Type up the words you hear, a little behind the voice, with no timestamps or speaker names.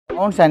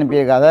Amounts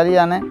அனுப்பியிருக்கா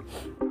சரிதானே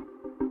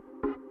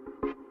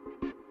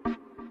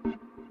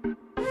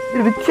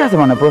இது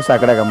வித்தியாசமான புதுசாக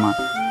கிடக்கம்மா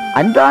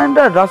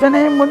அந்த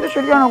ரசனையும் வந்து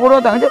சரியான கூட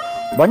தாங்க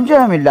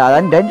வஞ்சகம் இல்லை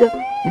அதான்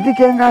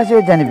இதுக்கு என் காசு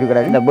வச்சு அனுப்பி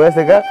கிடக்கு இந்த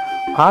பஸ்ஸுக்கு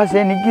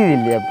காசே நிற்கிது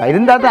இல்லையாப்பா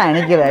இருந்தால் தான்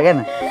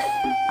நிற்கிறாங்க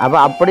அப்போ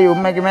அப்படி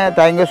உண்மைக்குமே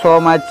தேங்க்யூ ஸோ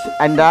மச்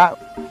அண்டா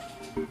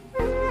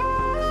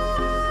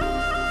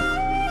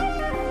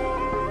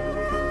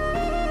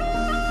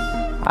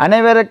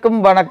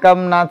அனைவருக்கும்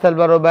வணக்கம் நான்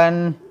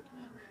செல்வரூபன்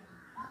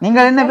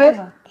நீங்கள் என்ன பேர்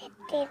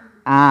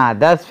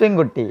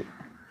தஸ்விங்குட்டி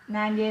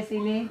நான்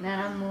ஜெயசிலி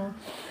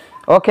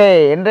ஓகே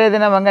இன்றைய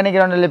தினம் எங்கே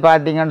நிற்கிறோன்னு சொல்லி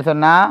பார்த்தீங்கன்னு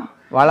சொன்னால்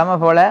வளமை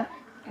போல்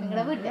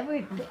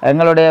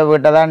எங்களுடைய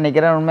வீட்டை தான்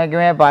நிற்கிறேன்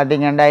உண்மைக்குமே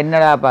பார்த்தீங்கன்னா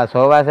என்னடாப்பா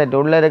சோஃபா செட்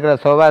உள்ளே இருக்கிற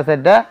சோஃபா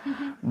செட்டை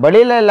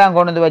வெளியில் எல்லாம்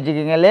கொண்டு வந்து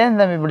வச்சுக்கிங்களே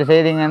இந்த இப்படி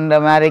செய்தீங்கன்ற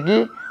மாதிரிக்கு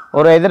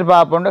ஒரு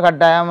எதிர்பார்ப்பு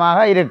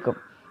கட்டாயமாக இருக்கும்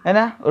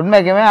ஏன்னா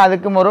உண்மைக்குமே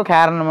அதுக்கும் ஒரு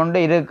காரணம்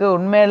உண்டு இருக்குது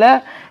உண்மையில்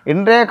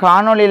இன்றைய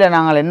காணொலியில்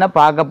நாங்கள் என்ன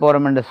பார்க்க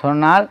போகிறோம் என்று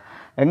சொன்னால்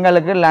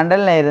எங்களுக்கு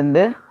லண்டனில்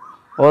இருந்து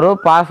ஒரு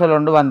பார்சல்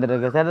ஒன்று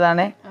வந்திருக்கு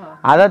சரிதானே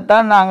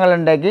அதைத்தான் நாங்கள்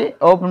இன்றைக்கு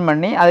ஓப்பன்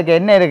பண்ணி அதுக்கு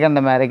என்ன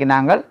இருக்குன்ற மாதிரிக்கு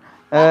நாங்கள்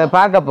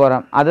பார்க்க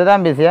போகிறோம்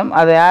அதுதான் விஷயம்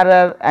அதை யார்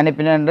யார்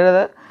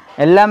அனுப்பினன்றது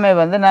எல்லாமே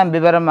வந்து நான்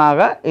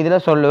விவரமாக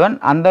இதில் சொல்லுவேன்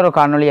அந்த ஒரு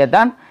காணொலியை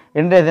தான்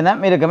இன்றைய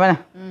தினம் இருக்குமே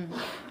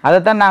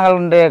அதைத்தான் நாங்கள்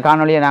இன்றைய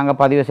காணொலியை நாங்கள்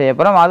பதிவு செய்ய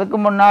போகிறோம் அதுக்கு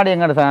முன்னாடி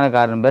எங்களோட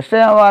சேனல்காரன்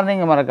பெஸ்ட்டாக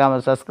வார்னிங்க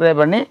மறக்காமல்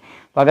சப்ஸ்கிரைப் பண்ணி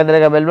பக்கத்தில்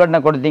இருக்க பெல்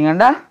பட்டனை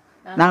கொடுத்தீங்கன்னா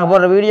நாங்கள்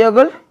போடுற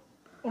வீடியோக்கள்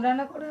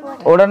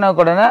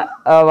உடனுக்குடனே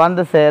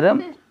வந்து சேரும்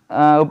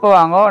இப்போ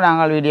வாங்க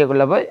நாங்கள்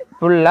வீடியோக்குள்ளே போய்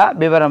ஃபுல்லாக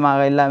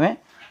விவரமாக எல்லாமே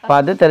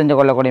பார்த்து தெரிஞ்சு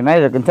கொள்ளக்கூடிய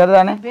மாதிரி இருக்கும்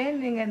சரிதானே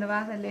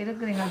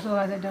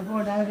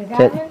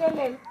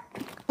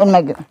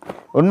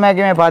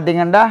உண்மைக்குமே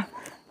பார்த்தீங்கன்னா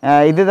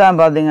இதுதான்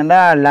பார்த்தீங்கன்னா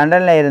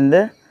லண்டனில் இருந்து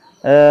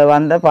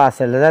வந்த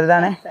பார்சல்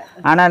சரிதானே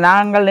ஆனால்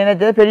நாங்கள்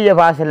நினைச்சது பெரிய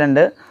பார்சல்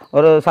உண்டு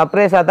ஒரு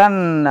சர்ப்ரைஸாக தான்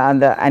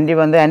அந்த ஆண்டி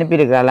வந்து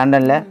அனுப்பியிருக்கிறா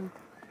லண்டனில்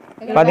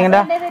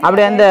பார்த்தீங்கன்னா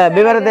அப்படி அந்த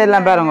விவரத்தை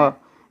எல்லாம் பாருங்க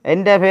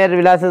எந்த பேர்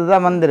விலாசத்து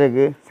தான்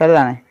வந்திருக்கு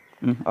சரிதானே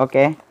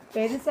ஓகே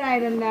பெருசா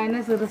இருந்தானே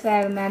சிறுசா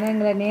இருந்தானே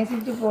எங்களை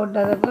நேசிச்சு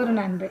போட்டதுக்கு ஒரு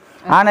நன்றி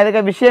ஆனால்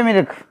இதுக்கு விஷயம்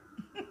இருக்குது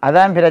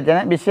அதான்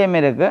பிரச்சனை விஷயம்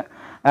இருக்குது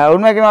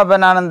உண்மைக்குமே இப்போ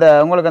நான் அந்த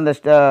உங்களுக்கு அந்த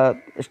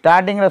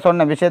ஸ்டார்டிங்கில்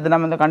சொன்ன விஷயத்தை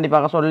நம்ம வந்து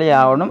கண்டிப்பாக சொல்லி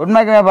ஆகணும்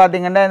உண்மைக்குமே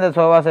பார்த்தீங்கன்னா இந்த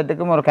சோஃபா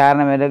செட்டுக்கும் ஒரு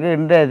காரணம் இருக்குது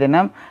இன்றைய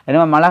தினம்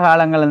என்னமோ மழை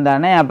காலங்கள்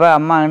தானே அப்போ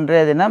அம்மா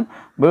இன்றைய தினம்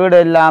வீடு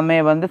எல்லாமே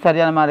வந்து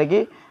சரியான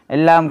மாதிரிக்கு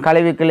எல்லாம்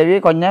கழுவி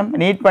கொஞ்சம்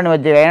நீட் பண்ணி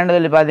வச்சுருக்கேன் ஏன்னு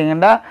சொல்லி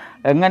பார்த்தீங்கன்னா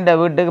எங்கள்கிட்ட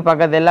வீட்டுக்கு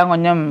பக்கத்து எல்லாம்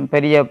கொஞ்சம்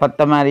பெரிய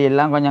பத்த மாதிரி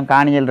எல்லாம் கொஞ்சம்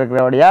காணிகள்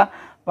இருக்கிறபடியாக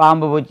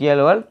பாம்பு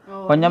பூச்சியல்கள்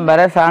கொஞ்சம்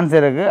வர சான்ஸ்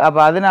இருக்குது அப்போ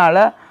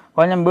அதனால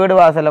கொஞ்சம் வீடு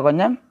வாசலில்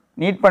கொஞ்சம்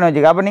நீட் பண்ணி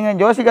வச்சுக்க அப்போ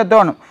நீங்கள் யோசிக்க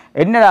தோணும்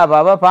என்னடா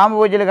பாப்பா பாம்பு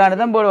பூச்சியலுக்காண்டி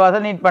தான் வீடு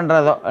வாசல் நீட்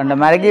பண்ணுறதோ அந்த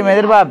மாதிரிக்கு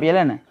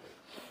எதிர்பார்ப்பியலன்னு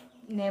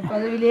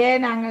பொதுவிலேயே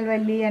நாங்கள்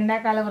வெள்ளி எண்டா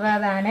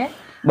கலவுறாதானே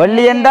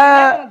வெள்ளி எண்டா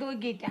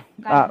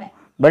தூக்கிட்டேன்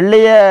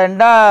வெள்ளியை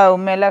எண்டா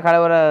உண்மையில்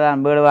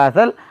கலவுறதான் வீடு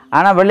வாசல்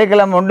ஆனால்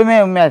வெள்ளிக்கிழமை ஒன்றுமே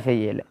உண்மையாக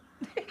செய்யலை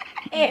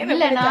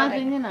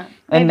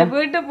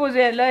வீட்டு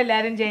பூஜையில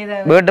எல்லாரும் செய்த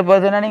வீட்டு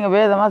பூஜைனா நீங்கள்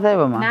வேதமாக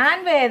செய்வோமா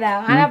நான் வேதா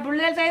ஆனா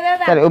பிள்ளைகள் செய்தா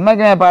சரி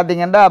உண்மைக்குமே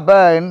பார்த்தீங்கன்னா அப்போ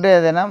இன்றைய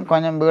தினம்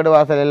கொஞ்சம் வீடு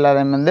வாசல்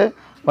எல்லாரும் வந்து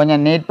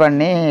கொஞ்சம் நீட்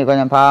பண்ணி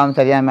கொஞ்சம் பாவம்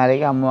சரியான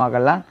மாதிரிக்கு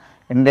அம்மாக்கெல்லாம்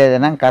இன்றைய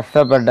தினம்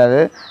கஷ்டப்பட்டது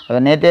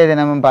நேற்றைய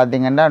தினமும்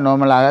பார்த்தீங்கன்னா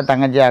நோமலாக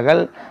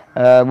தங்கச்சியாக்கள்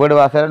வீடு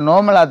வாசல்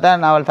நோமலாக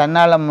தான் அவள்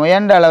தன்னால்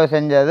முயன்ற அளவு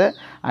செஞ்சது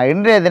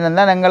இன்றைய தினம்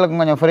தான் எங்களுக்கு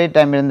கொஞ்சம் ஃப்ரீ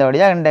டைம்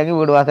இருந்தபடியாக இன்றைக்கு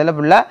வீடு வாசலில்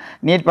ஃபுல்லாக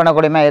நீட்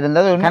பண்ணக்கூடியமாக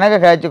இருந்தது கணக்கு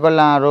கழிச்சு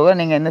கொள்ளலாம் ரூபா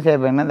நீங்கள் என்ன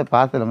செய்வீங்கன்னா இந்த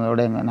பார்சல்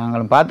உங்களுடைய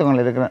நாங்களும்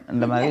பார்த்துக்கொள்ள இருக்கிறோம்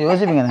இந்த மாதிரி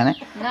யோசிப்பீங்க தானே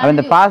அப்போ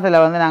இந்த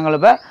பார்சலை வந்து நாங்கள்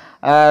இப்போ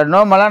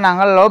நோமலாக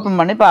நாங்கள் ஓப்பன்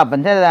பண்ணி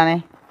பார்ப்போம் சரி தானே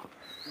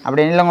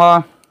அப்படி இல்லைங்கோ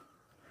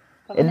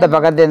எந்த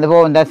பக்கத்துலேருந்து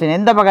போவோம் தர்ஷினி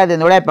எந்த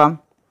பக்கத்துலேருந்து உழைப்போம்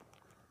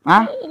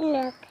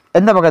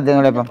எந்த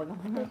பக்கத்துலேருந்து உழைப்போம்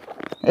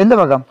எந்த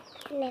பக்கம்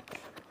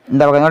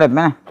இந்த பக்கம்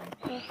உழைப்பேன்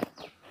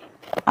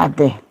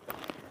அத்தே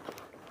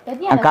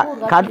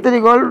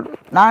கத்திரிக்கோள்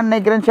நான்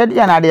நினைக்கிறேன்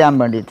செடியான் அடியாம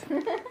பண்ணிட்டு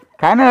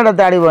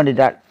கனகடத்தை அடி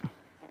பண்ணிட்டாள்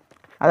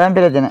அதான்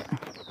பிரச்சனை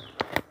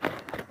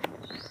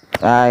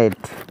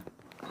ரைட்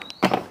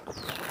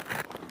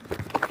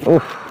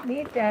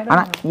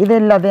ஆனால் இது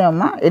எல்லாத்தையும்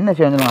அம்மா என்ன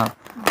செய்யணுமா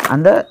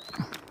அந்த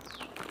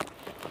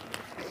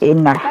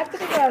என்ன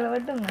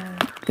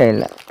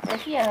இல்லை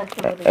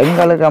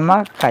எங்களுக்கு அம்மா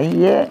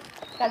கையே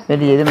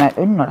பெரிய எதுவுமே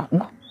என்னடா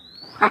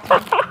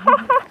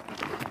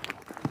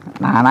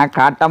நானா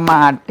காட்ட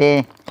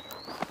மாட்டேன்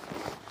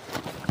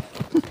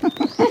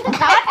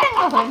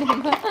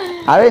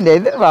அது இந்த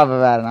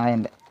எதிர்பார்ப்பேன் வேறு நான்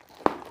இந்த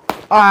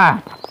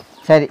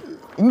சரி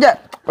இங்கே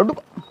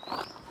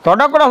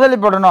தொடக்கூட சொல்லி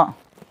போடணும்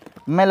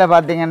உண்மையில்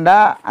பார்த்தீங்கன்னா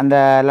அந்த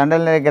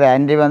லண்டனில் இருக்கிற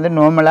ஆண்டி வந்து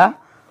நோமலாக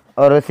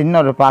ஒரு சின்ன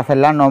ஒரு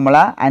பார்சல்லாம்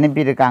நோமலாக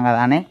அனுப்பியிருக்காங்க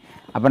தானே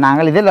அப்போ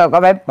நாங்கள் இதில்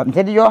வைப்போம்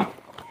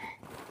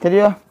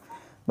சரியோ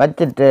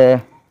வச்சுட்டு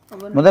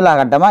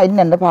முதலாகட்டமா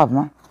இன்னென்ன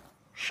பார்ப்போமா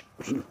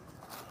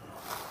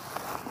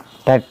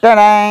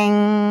டட்டடங்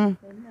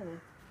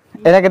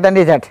எனக்கு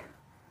தண்டி சாட்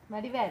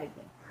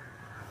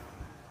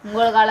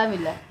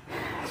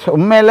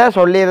உண்மையில்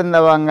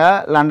சொல்லியிருந்தவங்க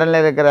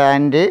லண்டனில் இருக்கிற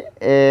ஆண்டி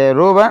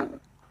ரூபன்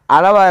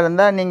அளவாக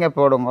இருந்தால் நீங்கள்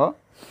போடுங்க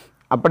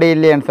அப்படி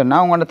இல்லைன்னு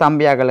சொன்னால் உங்களோட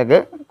தம்பியாக்களுக்கு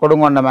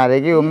கொடுங்கொண்ட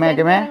மாதிரிக்கு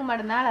உண்மைக்குமே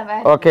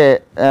ஓகே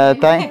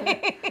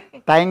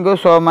தேங்க்யூ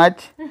ஸோ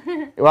மச்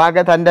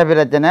வாக்க தண்டை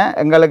பிரச்சனை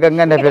எங்களுக்கு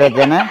எங்கண்ட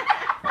பிரச்சனை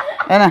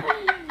என்ன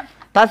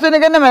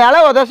தஸ்வினுக்கு என்ன மாதிரி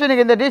அளவோ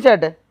தஸ்வினுக்கு இந்த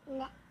டிஷர்ட்டு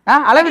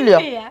அளவில்லையோ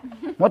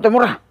மொத்த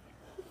முறை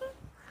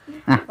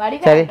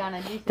சரி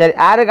சரி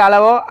யாருக்கு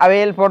அளவோ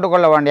அவையில்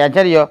போட்டுக்கொள்ள வேண்டியா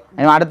சரியோ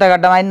அடுத்த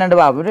கட்டமாக என்னண்டு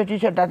வா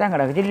டிஷர்ட்டாக தான்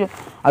கிடக்கு சரியோ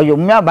ஐயோ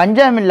உண்மையாக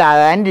பஞ்சம் இல்லை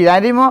ஆண்டி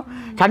அதிகமோ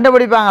சண்டை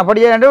பிடிப்பாங்க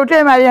அப்படியே ரெண்டு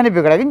விட்டே மாதிரி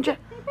அனுப்பி கிடக்குச்சு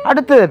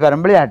அடுத்தது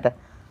பெரும் விளையாட்டை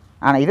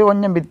ஆனால் இது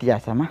கொஞ்சம்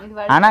வித்தியாசமா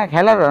ஆனால்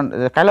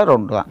கலர்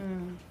ஒன்று தான்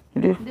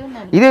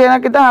இது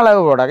எனக்கு தான்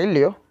அளவு போட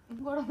இல்லையோ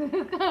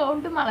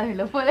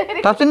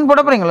சச்சின் போட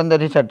போகிறீங்களா இந்த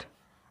டிஷர்ட்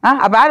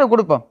அப்போ யாருக்கு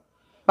கொடுப்போம்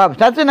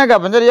சச்சினுக்கு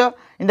அப்போ சரியோ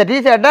இந்த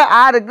டிஷர்ட்டை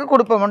யாருக்கு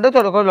கொடுப்போம்ட்டு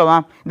சொல்லுவோமா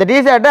இந்த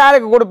டிஷர்ட்டை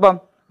யாருக்கு கொடுப்போம்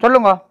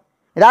சொல்லுங்க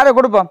இது யாருக்கு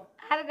கொடுப்போம்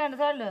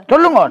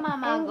சொல்லுங்க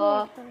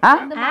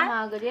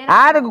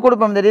யாருக்கு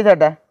கொடுப்போம் இந்த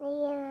டிஷர்ட்டை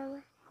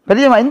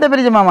பெரியம்மா இந்த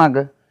பெரிய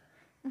மாமாவுக்கு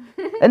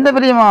எந்த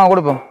பெரிய மாமா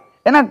கொடுப்போம்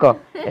எனக்கோ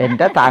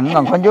என்கிட்ட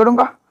தங்கம் கொஞ்சம்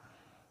விடுங்க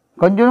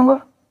கொஞ்சம் விடுங்க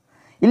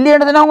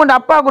இல்லைன்றதுனா உங்கள்கிட்ட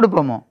அப்பா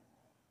கொடுப்போமோ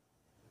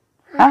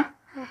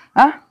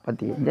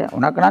பற்றி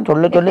உனக்கு நான்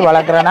சொல்லி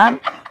வளர்க்குறேன் நான்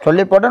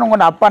சொல்லி போட்டேன்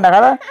உங்கள்கிட்ட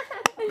அப்பாண்ட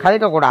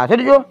கதைக்கக்கூடாது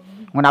சரிச்சோ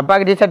உங்கள்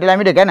அப்பாவுக்கு டிஷர்ட்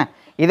எல்லாமே இருக்கேன்னு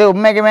இது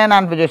உண்மைக்குமே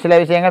நான் சில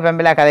விஷயங்கள்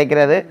பெம்பிளாக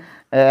கதைக்கிறது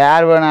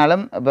யார்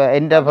வேணாலும் இப்போ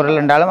எந்த பொருள்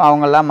இருந்தாலும்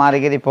அவங்கெல்லாம்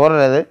மாறிக்கறி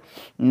போடுறது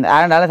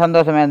யாருனாலும்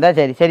சந்தோஷமாக இருந்தால்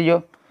சரி சரியோ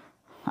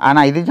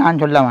ஆனால் இது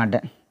நான் சொல்ல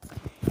மாட்டேன்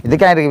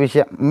இதுக்காக இருக்குது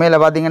விஷயம்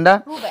உண்மையில் பார்த்தீங்கன்னா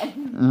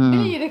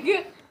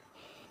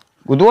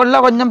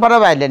இதுவெல்லாம் கொஞ்சம்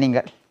பரவாயில்லை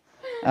நீங்கள்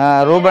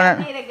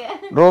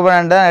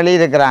ரூபன் தான்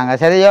எழுதியிருக்கிறாங்க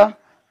சரியோ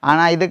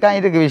ஆனால் இதுக்காக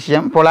இருக்குது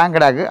விஷயம் போலாம்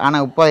கிடாக்கு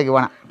ஆனால் இப்போதைக்கு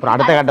வேணாம் அப்புறம்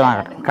அடுத்த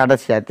கட்டமாக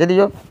கடைசியாக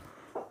சரியோ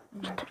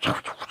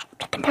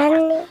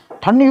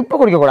தண்ணி இப்போ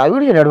குடிக்கக்கூடாது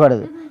வீடியோ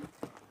எடுவாடுது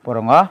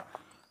போகிறோங்க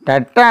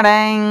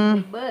டட்டடங்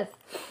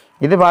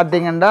இது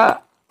பார்த்தீங்கன்னா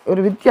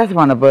ஒரு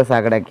வித்தியாசமான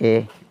பேர்ஸாக கிடக்கு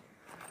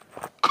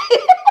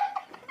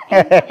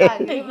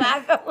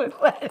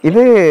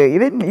இது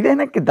இது இது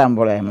எனக்கு தான்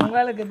போல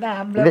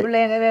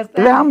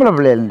இது ஆம்பளை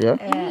பிள்ளை இல்லையோ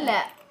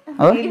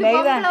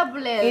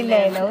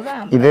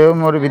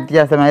இதுவும் ஒரு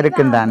வித்தியாசமாக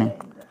இருக்குன்னு தானே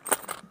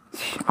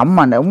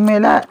அம்மாண்ட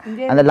உண்மையில்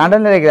அந்த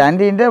லண்டனில் இருக்கிற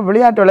அண்டின்ற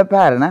விளையாட்டு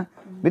பாருண்ணா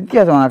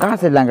வித்தியாசமான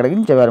காசு எல்லாம்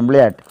கிடைக்கும் வேறு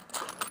விளையாட்டு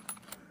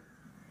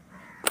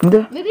இந்த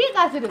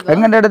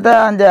எங்கிட்ட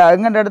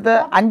எடுத்த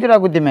 5 ரூபா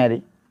குத்தி மாதிரி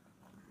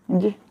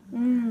இஞ்சி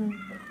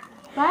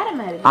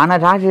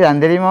ஆனால் ராசி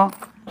தான் தெரியுமோ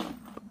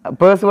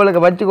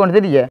பேர்ஸுகளுக்கு வச்சு கொண்டு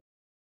தெரிய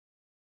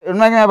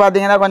உண்மைக்குமே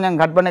பார்த்தீங்கன்னா கொஞ்சம்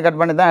கட்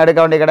பண்ணி தான் எடுக்க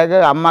வேண்டிய கிடக்கு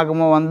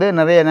அம்மாவுக்கும் வந்து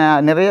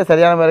நிறைய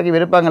சரியான பிறகு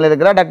விருப்பங்கள்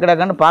இருக்கிறா டக்கு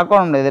டக்குன்னு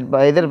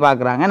பார்க்கணும்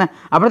எதிர்பார்க்குறாங்க என்ன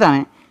அப்படி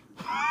தானே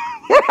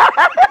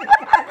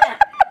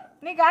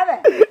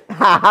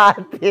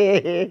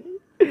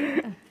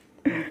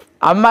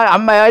அம்மா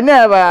அம்மா என்ன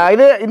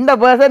இது இந்த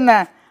பர்சன்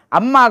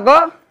அம்மாக்கோ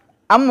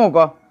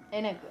அம்முக்கோ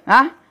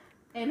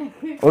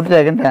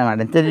விட்டுருக்குன்னு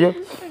மாட்டேன் தெரியும்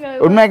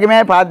உண்மைக்குமே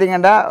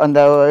பார்த்தீங்கன்னா அந்த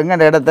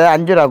எங்கள்ட இடத்த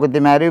 5 ரூபா குத்தி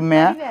மாதிரி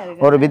உண்மையாக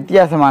ஒரு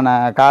வித்தியாசமான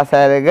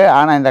காசாக இருக்குது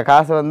ஆனால் இந்த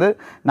காசை வந்து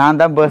நான்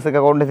தான்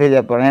பேர்ஸுக்கு கொண்டு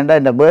தெரிய போகிறேன் ஏன்டா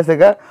இந்த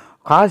பேர்ஸுக்கு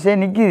காசே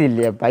நிற்கிது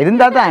இல்லையாப்பா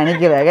இருந்தால் தான்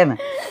நிற்கிறேன்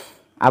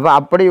அப்போ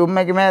அப்படி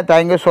உண்மைக்குமே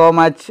தேங்க்யூ ஸோ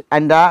மச்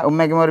அண்டா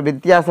உண்மைக்குமே ஒரு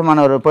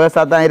வித்தியாசமான ஒரு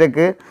பேர்ஸாக தான்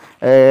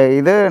இருக்குது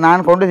இது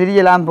நான் கொண்டு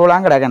திரியலாம்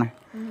போகலாம் கிடக்கேண்ணே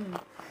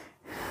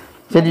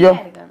சரியோ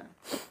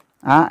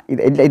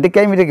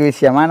இதுக்கேம் இருக்கு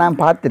விஷயமா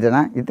நான்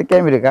பார்த்துட்டேண்ணா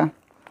இதுக்கேம் இருக்கா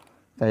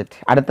ரைட்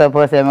அடுத்த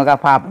பேர்ஸேமுக்கா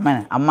பார்ப்போமே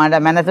அம்மாண்ட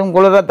மனசும்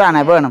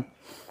குளிரத்தானே வேணும்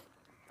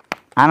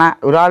ஆனால்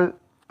ஒரு ஆள்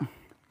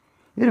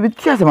இது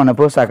வித்தியாசமான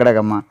பேர்ஸாக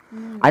கிடக்கம்மா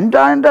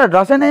அந்த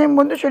ரசனையும்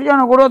வந்து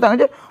சரியான கூட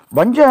தாங்க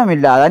வஞ்சகம்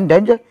இல்லை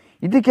அதான்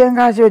இதுக்கு என்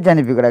காசு வச்சு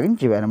அனுப்பி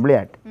கிடக்குச்சு வேணும்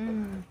விளையாட்டு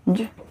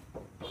இஞ்சி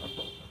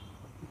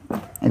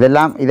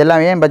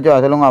இதெல்லாம் ஏன் பச்சவா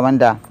சொல்லுங்க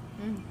அவன்டா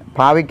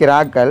பாவிக்கிற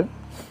ஆக்கள்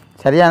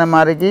சரியான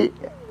மாதிரிக்கு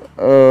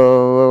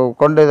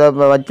கொண்டு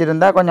இதை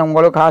வச்சுருந்தா கொஞ்சம்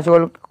உங்களுக்கு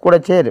காசுகள் கூட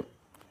சேரும்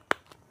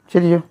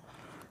சரியோ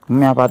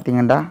உண்மையாக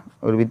பார்த்தீங்கண்டா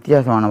ஒரு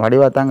வித்தியாசமான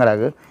வடிவாக தான்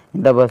கிடக்கு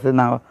இந்த பஸ்ஸு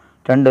நான்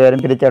 2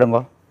 பேரும்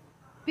பிரிச்சிடுங்கோ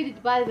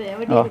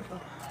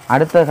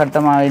அடுத்த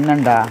கட்டமாக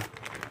என்னண்டா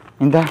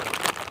இந்த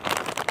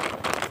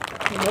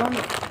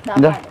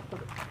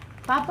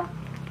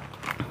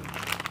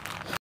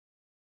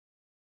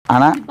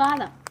ஆனால்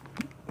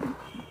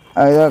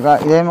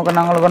இதே மக்கள்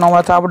நாங்களுக்கு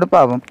நம்மளை சாப்பிட்டு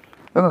பார்ப்போம்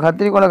இவங்க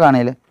கத்திரிக்கோளை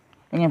காணையில்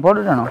இங்கே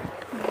போட்டுட்டானோ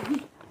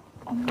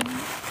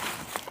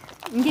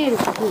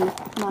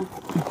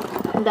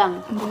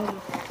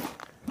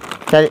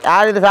சரி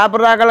யார் இது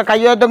சாப்பிட்றாக்கள்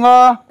கையோத்துங்கோ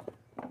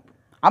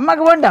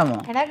அம்மாவுக்கு வேண்டாமோ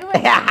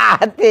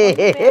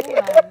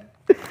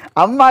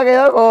அம்மாவுக்கு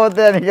ஏதோ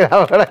கோவத்தை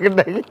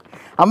நினைக்கிறேன்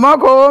அம்மா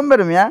கோவம்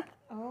பெருமையா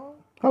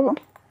கோபம்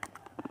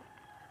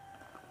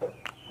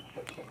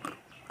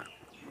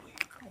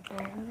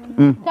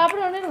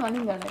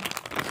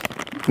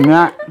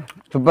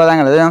சூப்பர்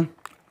தாங்க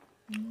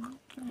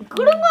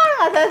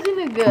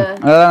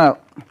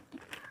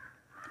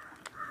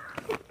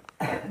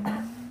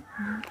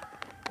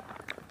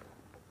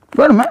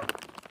வேணுமா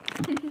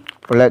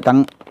பிள்ளை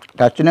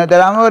டச்சுன்னு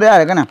தெரியாமல் ஒரு யார்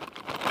இருக்கண்ணே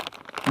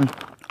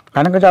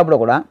கணக்கு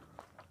சாப்பிடக்கூடா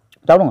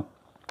சாப்பிடுங்க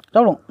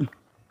சாப்பிடுவோம்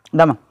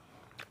இந்தாம்மா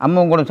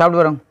அம்மாவும் கூட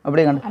சாப்பிட்டு வரோம்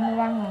அப்படியே கண்டு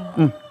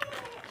ம்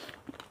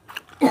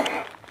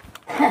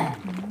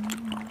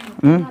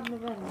ம்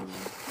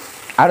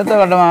அடுத்த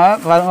கட்டமாக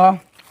பாருங்க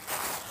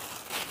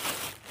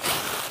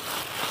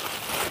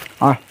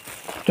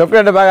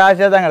சாக்லேட்டை பார்க்க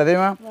ஆசையாக தாங்க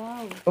தெரியுமா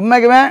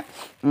உண்மைக்குமே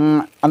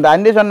அந்த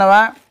அண்டி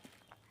சொன்னவன்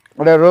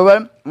ஒரு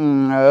ரூபன்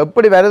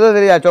எப்படி வருதோ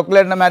தெரியா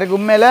சாக்லேட்ன மாதிரி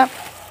உண்மையில்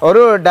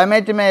ஒரு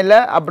டேமேஜுமே இல்லை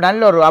அப்படி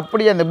நல்ல ஒரு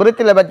அப்படியே அந்த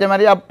விருத்தியில் வச்ச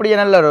மாதிரி அப்படியே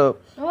நல்ல ஒரு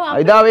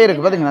இதாகவே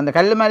இருக்குது பார்த்தீங்களா அந்த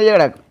கல் மாதிரியே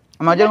கிடக்கு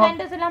மஜருங்க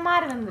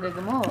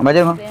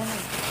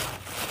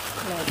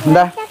இந்த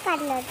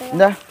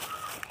இந்த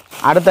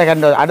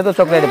அடுத்த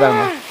சாக்லேட்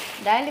பாருங்க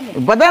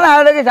இப்போ தான்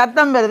அவளுக்கு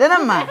சத்தம் வருது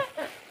நம்ம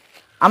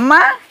அம்மா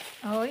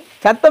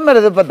சத்தம்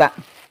வருது இப்போ தான்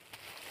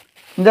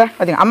இந்த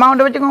பார்த்தீங்க அம்மா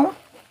கொண்டு வச்சுக்கோங்க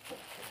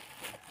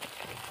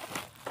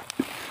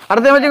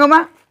அடுத்த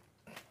வச்சுக்கோமா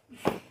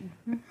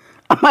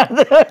அம்மா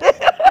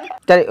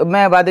சரி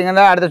உண்மையை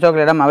பார்த்தீங்கன்னா அடுத்த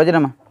சாக்லேட் அம்மா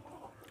வச்சுடம்மா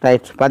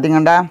ரைட்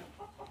பார்த்தீங்கண்டா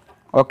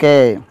ஓகே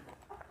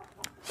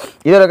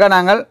இதற்கா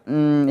நாங்கள்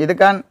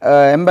இதுக்கான்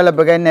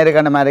எம்பலப்புக்கு என்ன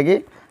இருக்கின்ற மாதிரிக்கு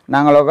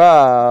நாங்களோக்கா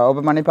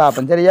ஓப்பன் பண்ணி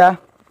பார்ப்போம் சரியா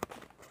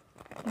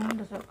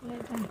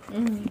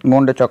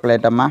 3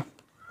 சாக்லேட் அம்மா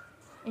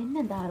என்ன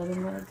தாரது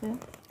உங்களுக்கு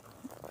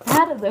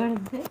தாரது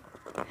வந்து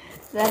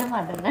தர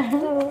மாட்டேன்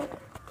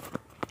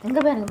எங்க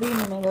பாருங்க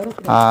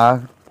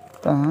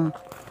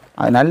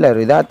அது நல்ல ஒரு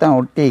இதாகத்தான்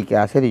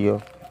ஒட்டிக்கா சரியோ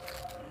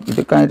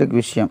இதுக்கான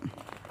இதுக்கு விஷயம்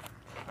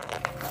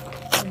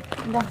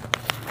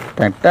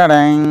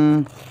டட்டடங்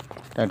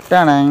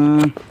டட்டடங்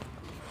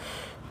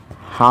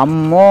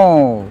அம்மோ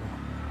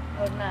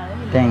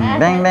டெங்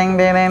டெங் டெங்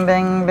டெங்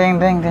டெங் டெங்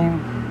டெங் டெங்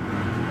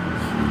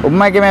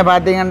உண்மைக்குமே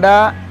பார்த்தீங்கன்னா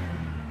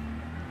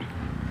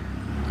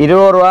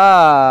 20 ரூபா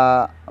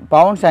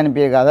பவுண்ட்ஸ்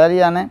அனுப்பியிருக்கு அதாவது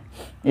தானே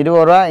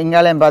 20 ரூபா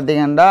இங்காலையும்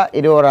பார்த்தீங்கன்னா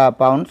 20 ரூபா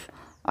பவுண்ட்ஸ்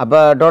அப்போ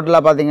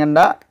டோட்டலாக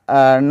பார்த்தீங்கன்னா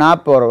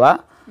 40 ரூபா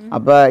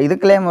அப்போ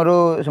இதுக்குள்ளேயும் ஒரு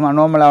சும்மா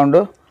நார்மலாக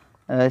உண்டு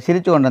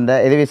சிரித்து கொண்டு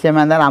வந்தேன் இது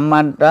விஷயமா இருந்தாலும்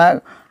அம்மாட்ட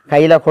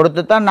கையில்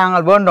கொடுத்து தான்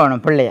நாங்கள்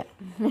வேண்டணும் பிள்ளைய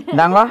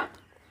இந்தாங்க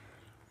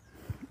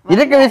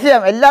இருக்கு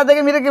விஷயம்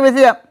எல்லாத்துக்கும் இருக்கு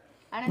விஷயம்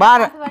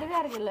பாரு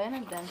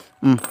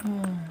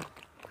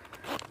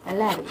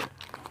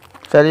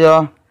சரியோ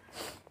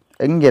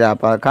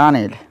எங்கிறாப்பா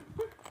காணையில்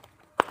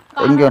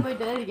எங்கே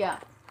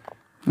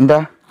இந்த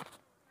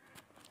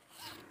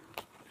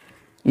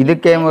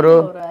இதுக்கே ஒரு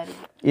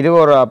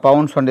 20 ரூபா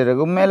பவுண்ட்ஸ் கொண்டு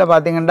இருக்குது உண்மையில்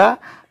பார்த்தீங்கன்னா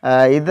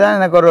இதுதான்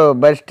எனக்கு ஒரு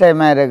பெஸ்ட்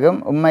டைமாக இருக்கும்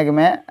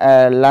உண்மைக்குமே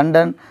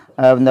லண்டன்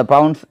இந்த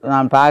பவுண்ட்ஸ்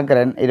நான்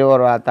பார்க்குறேன் 20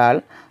 ரூபா தாள்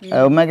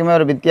உண்மைக்குமே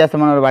ஒரு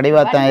வித்தியாசமான ஒரு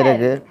வடிவாக தான்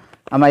இருக்குது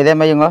ஆமாம் இதே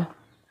மையங்க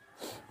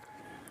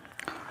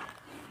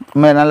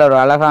உண்மை நல்ல ஒரு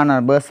அழகான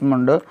பேர்ஸ்ம்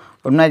உண்டு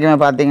உண்மைக்குமே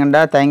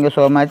பார்த்தீங்கன்னா தேங்க்யூ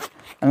ஸோ மச்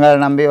எங்களை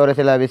நம்பி ஒரு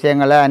சில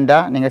விஷயங்களை அண்டா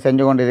நீங்கள்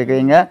செஞ்சு கொண்டு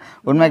இருக்கிறீங்க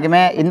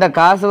உண்மைக்குமே இந்த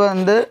காசு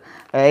வந்து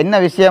என்ன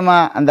விஷயமா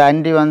அந்த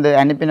அண்டி வந்து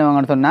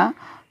அனுப்பினவங்கன்னு சொன்னால்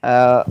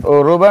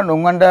ரூபன்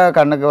உங்கள்கிட்ட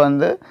கண்ணுக்கு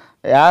வந்து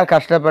யார்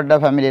கஷ்டப்பட்ட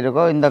ஃபேமிலி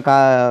இருக்கோ இந்த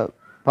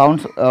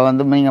பவுண்ட்ஸ்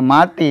வந்து நீங்கள்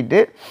மாற்றிட்டு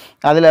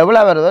அதில்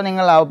எவ்வளோ வருதோ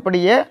நீங்கள்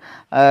அப்படியே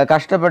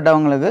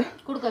கஷ்டப்பட்டவங்களுக்கு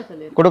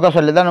கொடுக்க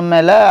சொல்லி தான்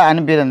உண்மையில்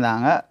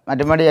அனுப்பியிருந்தாங்க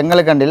மற்றபடி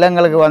எங்களுக்கு இல்லை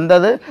எங்களுக்கு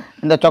வந்தது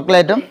இந்த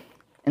சாக்லேட்டும்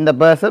இந்த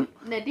பர்ஸும்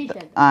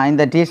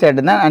இந்த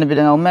டிஷர்ட்டு தான்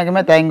அனுப்பிடுங்க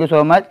உண்மைக்குமே தேங்க்யூ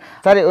ஸோ மச்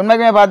சரி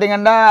உண்மைக்குமே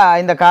பார்த்தீங்கன்னா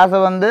இந்த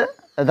காசை வந்து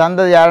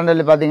தந்தது யாருன்னு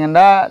சொல்லி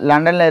பார்த்தீங்கன்னா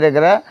லண்டனில்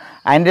இருக்கிற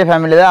ஆண்ட்ரி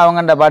ஃபேமிலி தான்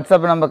அவங்கள்ட்ட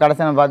வாட்ஸ்அப் நம்பர்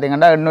கடைசி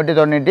பார்த்தீங்கன்னா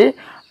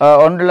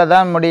 891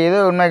 தான் முடியுது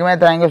உண்மைக்குமே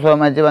தேங்க்யூ ஸோ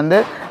மச் வந்து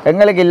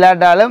எங்களுக்கு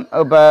இல்லாட்டாலும்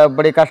இப்போ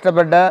இப்படி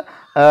கஷ்டப்பட்ட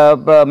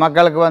இப்போ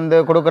மக்களுக்கு வந்து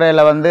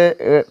கொடுக்குறதில் வந்து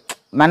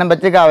மனம்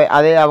வச்சுக்காவே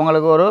அதே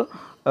அவங்களுக்கு ஒரு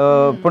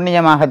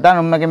புண்ணியமாகத்தான்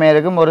உண்மைக்குமே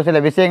இருக்கும் ஒரு சில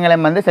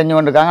விஷயங்களையும் வந்து செஞ்சு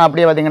கொண்டிருக்காங்க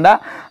அப்படியே பார்த்திங்கன்னா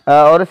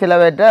ஒரு சில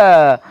பேர்கிட்ட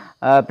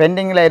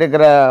பெண்டிங்கில்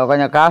இருக்கிற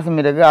கொஞ்சம் காசும்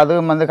இருக்குது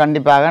அதுவும் வந்து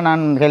கண்டிப்பாக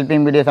நான்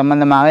ஹெல்பிங் வீடியோ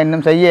சம்மந்தமாக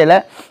இன்னும் செய்யலை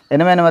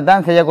இனிமேல்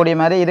தான் செய்யக்கூடிய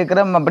மாதிரி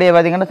இருக்கிறோம் அப்படியே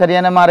பார்த்திங்கன்னா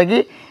சரியான மாதிரிக்கு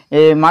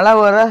மழை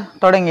வர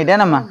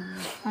தொடங்கிட்டேன் நம்ம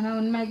ஆனால்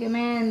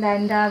உண்மைக்குமே இந்த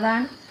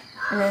அண்டாதான்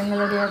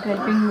எங்களுடைய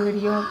ஹெல்பிங்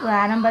வீடியோவுக்கு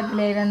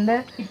ஆரம்பத்தில் இருந்து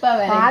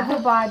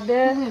பார்த்து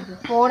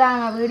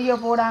வீடியோ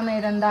போடாமல்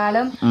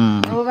இருந்தாலும்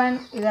ரூபன்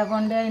இதை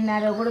கொண்டு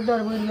இன்னும் கொடுத்த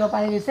ஒரு வீடியோ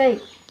பதிவு செய்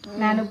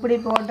நான் இப்படி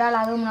போட்டால்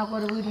அதுவும் எனக்கு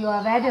ஒரு வீடியோ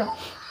வரும்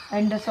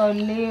என்று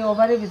சொல்லி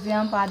ஒவ்வொரு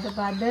விஷயம்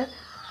பார்த்து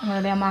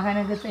எங்களுடைய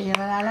மகனுக்கு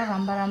செய்கிறதால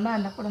ரொம்ப ரொம்ப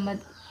அந்த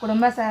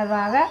குடும்ப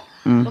சார்பாக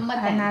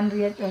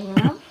நன்றியை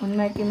சொல்லலாம்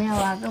உண்மைக்குமே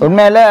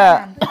உண்மையில்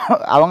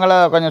அவங்கள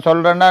கொஞ்சம்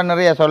சொல்கிறேன்னா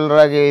நிறைய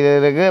சொல்கிறதுக்கு இது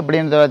இருக்குது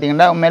அப்படின்னு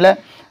பார்த்தீங்கன்னா உண்மையில்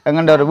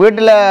எங்கள்கிட்ட ஒரு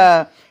வீட்டில்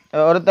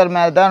ஒருத்தர்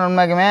மேலே தான்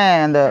உண்மைக்குமே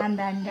அந்த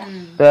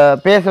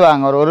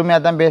பேசுவாங்க ஒரு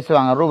உரிமையாக தான்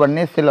பேசுவாங்க ரூபன்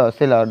நீ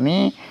சிலோ நீ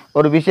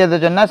ஒரு விஷயத்த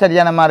சொன்னால்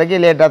சரியான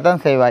மாதிரிக்கு லேட்டாக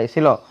தான் செய்வாய்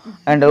சிலோ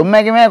அண்ட்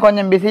உண்மைக்குமே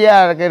கொஞ்சம்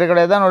பிஸியாக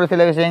இருக்கிறது தான் ஒரு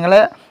சில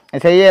விஷயங்களை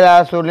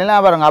செய்யலாத சூழ்நிலை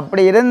பாருங்க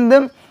அப்படி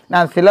இருந்தும்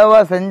நான்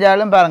சிலவாக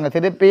செஞ்சாலும் பாருங்கள்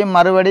திருப்பியும்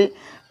மறுபடி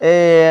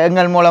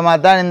எங்கள் மூலமாக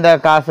தான் இந்த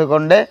காசு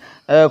கொண்டு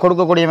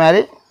கொடுக்கக்கூடிய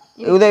மாதிரி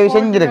உதவி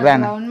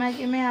செஞ்சுருக்கிறாங்க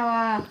உண்மைக்குமே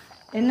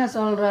என்ன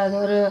சொல்கிறது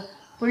ஒரு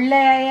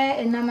பிள்ளைய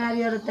என்ன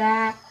மாதிரி ஒருத்த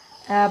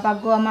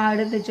பக்குவமாக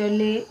எடுத்து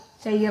சொல்லி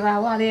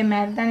செய்கிறாவோ அதே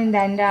மாதிரி தான் இந்த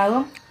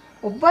அண்டாவும்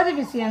ஒவ்வொரு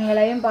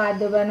விஷயங்களையும்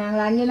பார்த்துப்போம்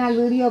நாங்கள் 5 நாள்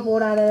வீடியோ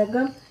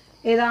போடாததுக்கும்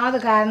ஏதாவது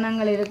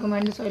காரணங்கள்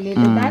இருக்குமென்று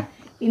சொல்லிட்டு தான்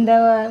இந்த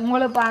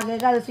உங்களை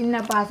பார்க்க அது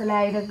சின்ன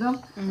பாசலாக இருக்கும்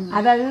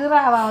அதை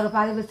ஒரு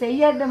பதிவு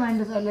செய்யட்டும்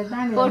என்று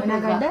சொல்லித்தான்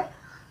கேட்டு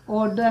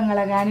போட்டு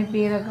எங்களுக்கு அனுப்பி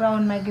இருக்கிறோம்.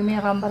 உண்மைக்குமே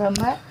ரொம்ப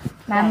ரொம்ப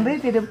நன்றி.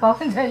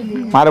 திருப்பவும் சொல்லி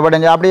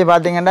மறுபடியும் அப்படியே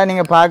பார்த்தீங்கன்னா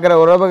நீங்கள் பார்க்குற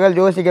உறவுகள்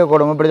யோசிக்க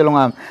கூடும். இப்படி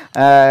சொல்லுங்க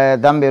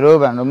தம்பி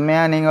ரூபன்,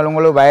 உண்மையாக நீங்கள்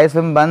உங்களுக்கு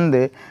வயசும்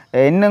வந்து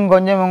இன்னும்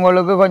கொஞ்சம்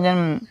உங்களுக்கு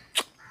கொஞ்சம்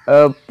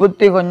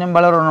புத்தி கொஞ்சம்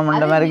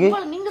வளரணும்ன்ற மாதிரிக்கு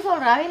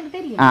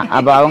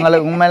அப்போ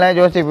அவங்களுக்கு உண்மையில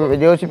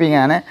யோசிப்பீங்க.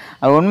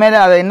 ஆனால்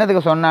உண்மையில அதை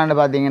என்னத்துக்கு சொன்னான்னு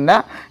பார்த்தீங்கன்னா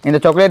இந்த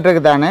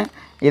சாக்லேட்டுக்கு தானே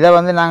இதை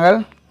வந்து நாங்கள்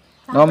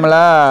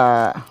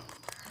நார்மலாக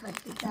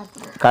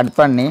கட்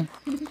பண்ணி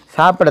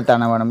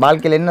சாப்பிடத்தானே வேணும்.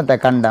 வாழ்க்கையில் என்னத்தை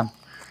கண்டோம்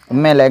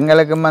உண்மையில்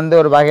எங்களுக்கும் வந்து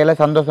ஒரு வகையில்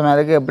சந்தோஷமாக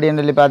இருக்குது. எப்படின்னு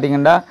சொல்லி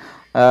பார்த்தீங்கன்னா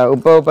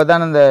இப்போ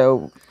தான் இந்த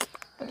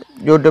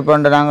யூடியூப்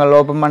வந்து நாங்கள்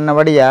ஓப்பன்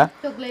பண்ணபடியாக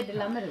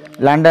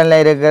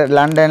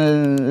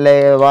லண்டனில்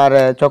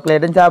வர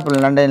சாக்லேட்டும்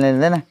சாப்பிடலாம். லண்டன்ல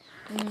இருந்து தானே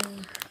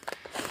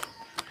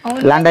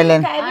லண்டன்ல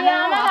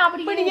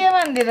அப்படியே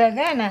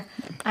வந்துருக்கேன்.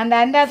 அந்த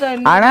அண்டா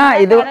ஆனால்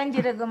இது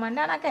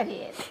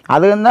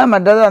அதுவும் தான்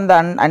மற்றது அந்த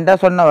அண்டா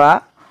சொன்னவா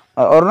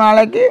ஒரு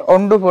நாளைக்கு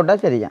ஒன்று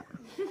போட்டால் சரியா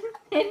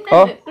ஓ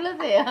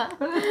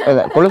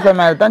இல்லை குளிச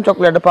மாதிரி தான்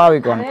சாக்லேட்டை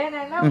பாவிக்கணும்.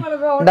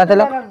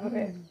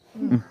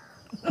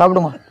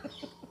 சாப்பிடுங்க.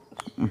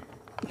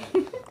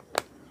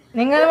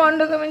 நீங்களும்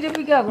ஒன்றுக்கு மிஞ்சி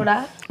பிக்கா கூட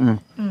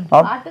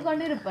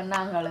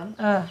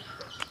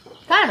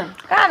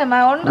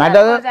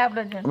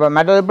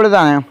மற்றது இப்படி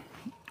தானே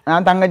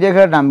நான் தங்கச்சியை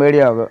கேட்டேன்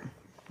வீடியோவுக்கு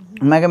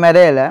உண்மைக்கு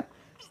நிறைய இல்லை.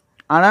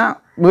 ஆனால்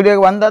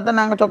வீடியோக்கு வந்தால் தான்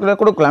நாங்கள் சாக்லேட்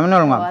கொடுக்கலாம்.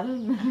 இன்னொருங்க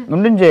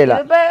ஒன்றும்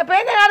செய்யலாம்.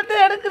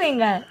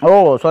 எடுக்கிறீங்க ஓ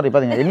சாரி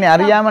பார்த்தீங்க இன்னும்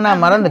அறியாமல்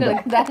நான் மறந்துட்டேன்.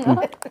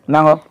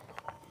 நாங்க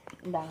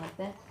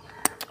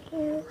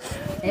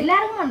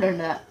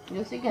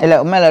இல்லை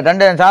உண்மையில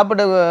ரெண்டு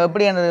சாப்பிட்டு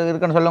எப்படி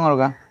இருக்குன்னு சொல்லுங்க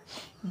இருக்கா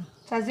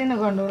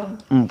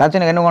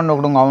தச்சனுக்கு என்ன கொண்டு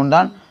கொடுங்க. அவன்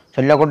தான்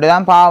செல்ல கொண்டு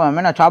தான் பாவம்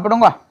நான்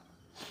சாப்பிடுங்க.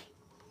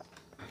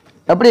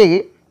 எப்படி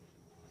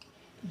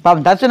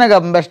பாவம்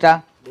தச்சனுக்கு பெஸ்ட்டா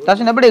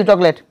தச்சன் எப்படி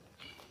சாக்லேட்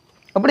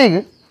எப்படி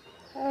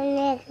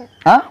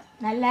ஆ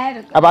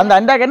அப்போ அந்த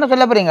அண்டாக்கு என்ன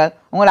சொல்ல போறீங்க?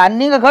 உங்களை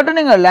நீங்கள்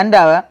கேட்டுனீங்க இல்லை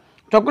அண்டாவை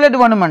சாக்லேட்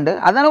வேணுமெண்டு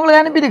அதான்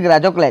உங்களுக்கு அனுப்பியிருக்கிறா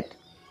சாக்லேட்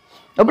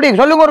எப்படி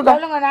சொல்லுங்க இருக்கா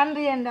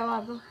நன்றி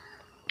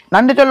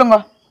நன்றி சொல்லுங்க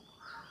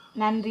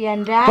நன்றி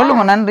என்றா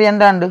சொல்லுங்க நன்றி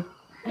என்றாண்டு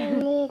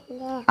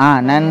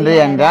நன்றி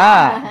என்றா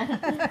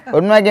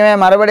உண்மைக்குமே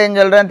மறுபடியும்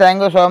சொல்கிறேன்.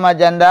 தேங்க்யூ ஸோ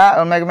மச் என்றா.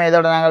 உண்மைக்குமே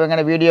இதோட நாங்கள்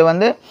எங்கள் வீடியோ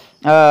வந்து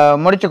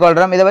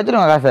முடிச்சுக்கொள்கிறோம். இதை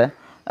வச்சுருங்க காசு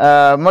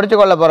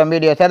முடிச்சுக்கொள்ள போகிறோம்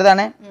வீடியோ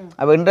சரிதானே.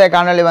 அப்போ இன்றைய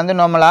காணொலி வந்து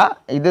நார்மலாக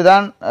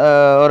இதுதான்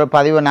ஒரு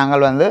பதிவு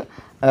நாங்கள் வந்து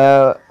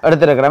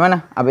எடுத்துருக்கிறோம் என்ன.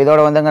 அப்போ இதோட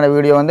வந்து எங்கள்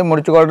வீடியோ வந்து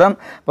முடிச்சுக்கொள்கிறோம்.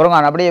 அப்புறம்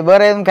அப்படியே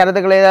வேறு எதுவும்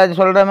கருத்துக்களை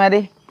ஏதாச்சும் சொல்கிற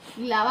மாதிரி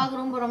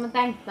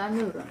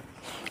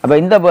அப்போ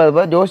இந்த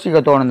யோசிக்க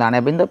தோணும் தானே.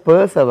 இப்போ இந்த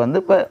பேர்ஸை வந்து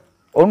இப்போ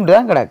ஒன்று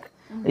தான் கிடக்கு.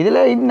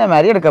 இதில் இந்த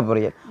மாதிரி எடுக்க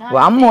போறீங்க.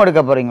 அம்மா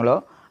எடுக்க போகிறீங்களோ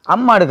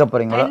அம்மா எடுக்க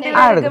போகிறீங்களோ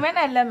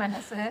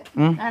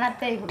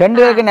ரெண்டு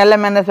பேருக்கு நல்ல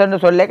மனசுன்னு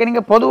சொல்லிக்க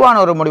நீங்கள் பொதுவான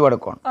ஒரு முடிவு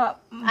எடுக்கணும்.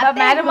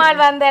 மருமாள்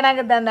வந்து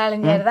எனக்கு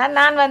தந்தாலும் சரிதான்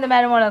நான் வந்து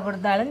மருமோளை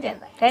கொடுத்தாலும்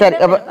சரிதான். சரி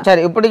அப்போ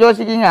சரி இப்படி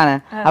யோசிக்கிங்க.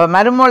 அப்போ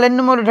மருமோள்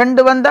இன்னும் ஒரு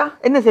ரெண்டு வந்தா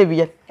என்ன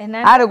செய்வீர்?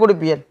 யாரை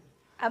கொடுப்பீர்?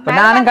 இப்போ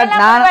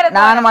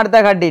நானும் அடுத்த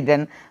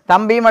கட்டிட்டேன்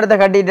தம்பியும் அடுத்த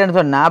கட்டிட்டேன்னு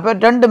சொன்னா அப்போ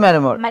ரெண்டு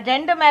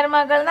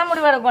மருமக்கள் தான்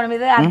முடிவெடுக்கணும்.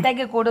 இது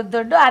அத்தைக்கு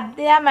கொடுத்துட்டு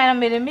அத்தையா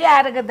மனம் விரும்பி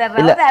யாருக்கு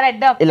தர்றது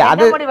இல்ல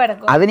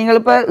அது நீங்கள்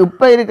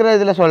இப்ப இருக்கிற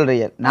இதுல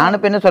சொல்றீங்க. நானும்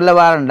இப்ப என்ன சொல்ல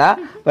வரேன்டா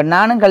இப்ப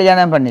நானும்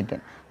கல்யாணம்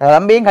பண்ணிட்டேன்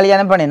தம்பியும்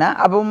கல்யாணம் பண்ணினா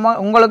அப்போ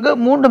உங்களுக்கு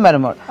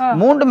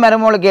மூன்று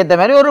மருமகளுக்கு ஏற்ற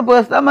மாதிரி ஒரு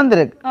பேர்ஸ் தான்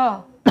வந்திருக்கு.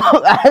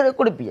 அது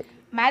கொடுப்பீங்க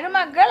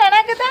மருமக்கள்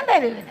எனக்கு தான்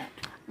தருவேன்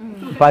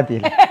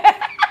பாத்தீங்களா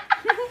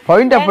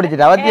பாயிண்ட்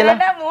பிடிச்சிட்டு அவத்தியில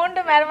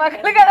மூன்று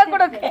மருமக்களுக்கு அதை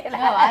கொடுப்பேன்.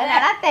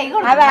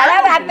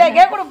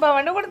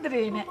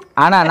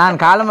 ஆனா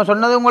நான் காலமா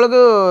சொன்னது உங்களுக்கு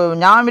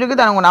ஞாபகம் இருக்கு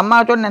தான். உங்க அம்மா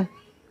சொன்னேன்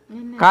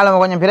காலமா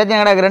கொஞ்சம் பிரச்சனை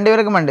கிடக்கு ரெண்டு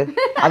பேருக்கும் மண்டு.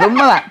 அது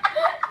உண்மைதான்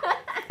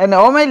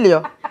என்ன ஓமை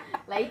இல்லையோ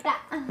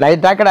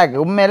லைட்டா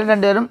கிடக்கு உண்மையில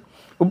ரெண்டு பேரும்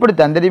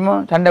இப்படித்தான் தெரியுமோ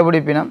சண்டை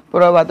பிடிப்பினம்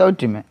புறவை பார்த்தா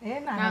ஒற்றுமை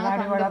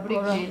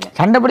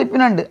சண்டை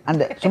பிடிப்பினண்டு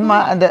அந்த சும்மா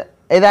அந்த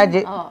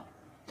ஏதாச்சும்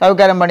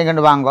சவுக்காரம் பண்ணி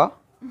கொண்டு வாங்கோ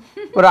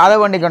ஒரு அதை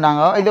வண்டி கொண்டு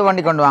வாங்க இது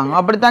வண்டி கொண்டு வாங்க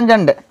அப்படித்தான்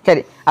சண்டை.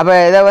 சரி அப்போ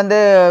இதை வந்து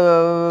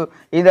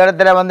இந்த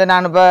இடத்துல வந்து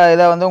நான் இப்போ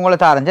இதை வந்து உங்களை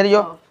தாரேன்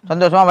சரியோ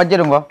சந்தோஷமாக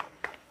வச்சிருங்கோ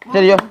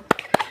சரியோ.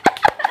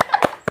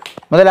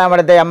 முதலாம்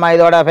இடத்தை அம்மா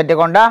இதோட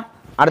பெற்றுக்கொண்டா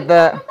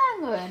அடுத்த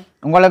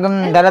உங்களுக்கும்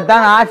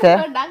தரத்தான் ஆசை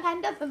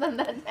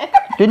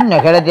சின்ன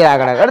கிடைச்சி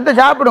கடை எடுத்து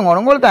சாப்பிடுங்க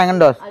உங்களுக்கு தான்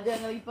எங்கண்டோஸ்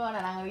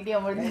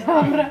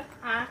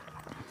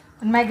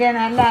உண்மைக்கே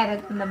நல்லா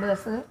இருக்கு இந்த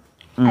பஸ்.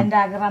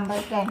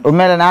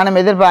 உண்மையில நானும்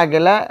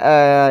எதிர்பார்க்கல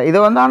இது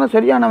வந்து ஆனால்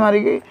சரியான மாதிரி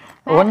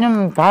கொஞ்சம்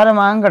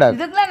தாரமாக கிடக்கு.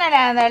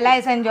 இதுக்குள்ள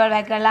லைசன்ஸ்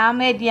வைக்கலாம்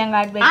ஏடிஎம்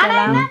கார்டு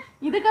வைக்கலாம்.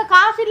 இதுக்கு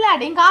காசு இல்ல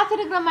அடிங்க காசு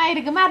இருக்கிற மாதிரி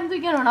இருக்கு மருந்து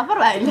வைக்கணும்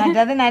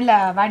பரவாயில்ல அது நல்ல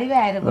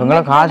வடிவா இருக்கும்.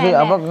 உங்களை காசு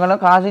அப்போ உங்களை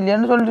காசு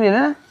இல்லைன்னு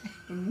சொல்றீங்க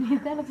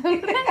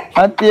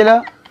சத்தியில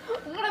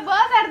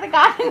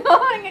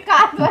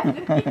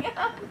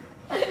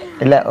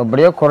இல்ல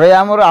அப்படியோ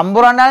குறையாம ஒரு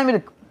 50 ரூபாண்டாலும்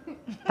இருக்கு.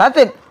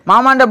 சரி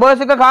மாமாண்ட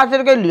பேர்ஸுக்கு காசு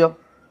இருக்கா இல்லையோ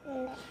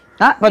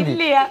பத்தி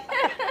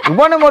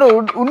இவனும் ஒரு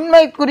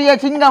உண்மைக்குரிய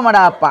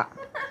சிங்கமடா அப்பா.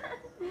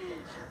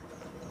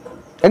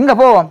 எங்க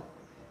போவோம்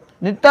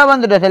நித்தா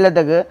வந்துட்ட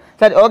செல்லத்துக்கு.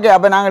 சரி ஓகே,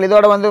 அப்போ நாங்கள்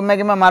இதோட வந்து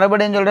உண்மைக்குமே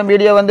மறுபடியும் சொல்கிறேன்,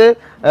 வீடியோ வந்து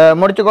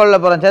முடிச்சு கொள்ள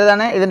போகிறோம்.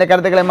 சரிதானே? இதன்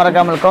கருத்துக்களை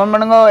மறக்காமல் கமெண்ட்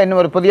பண்ணுங்க.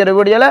 இன்னும் ஒரு புதிய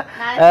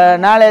வீடியோவில்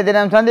நாளைய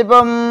தினம்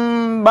சந்திப்போம்.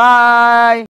 பாய்.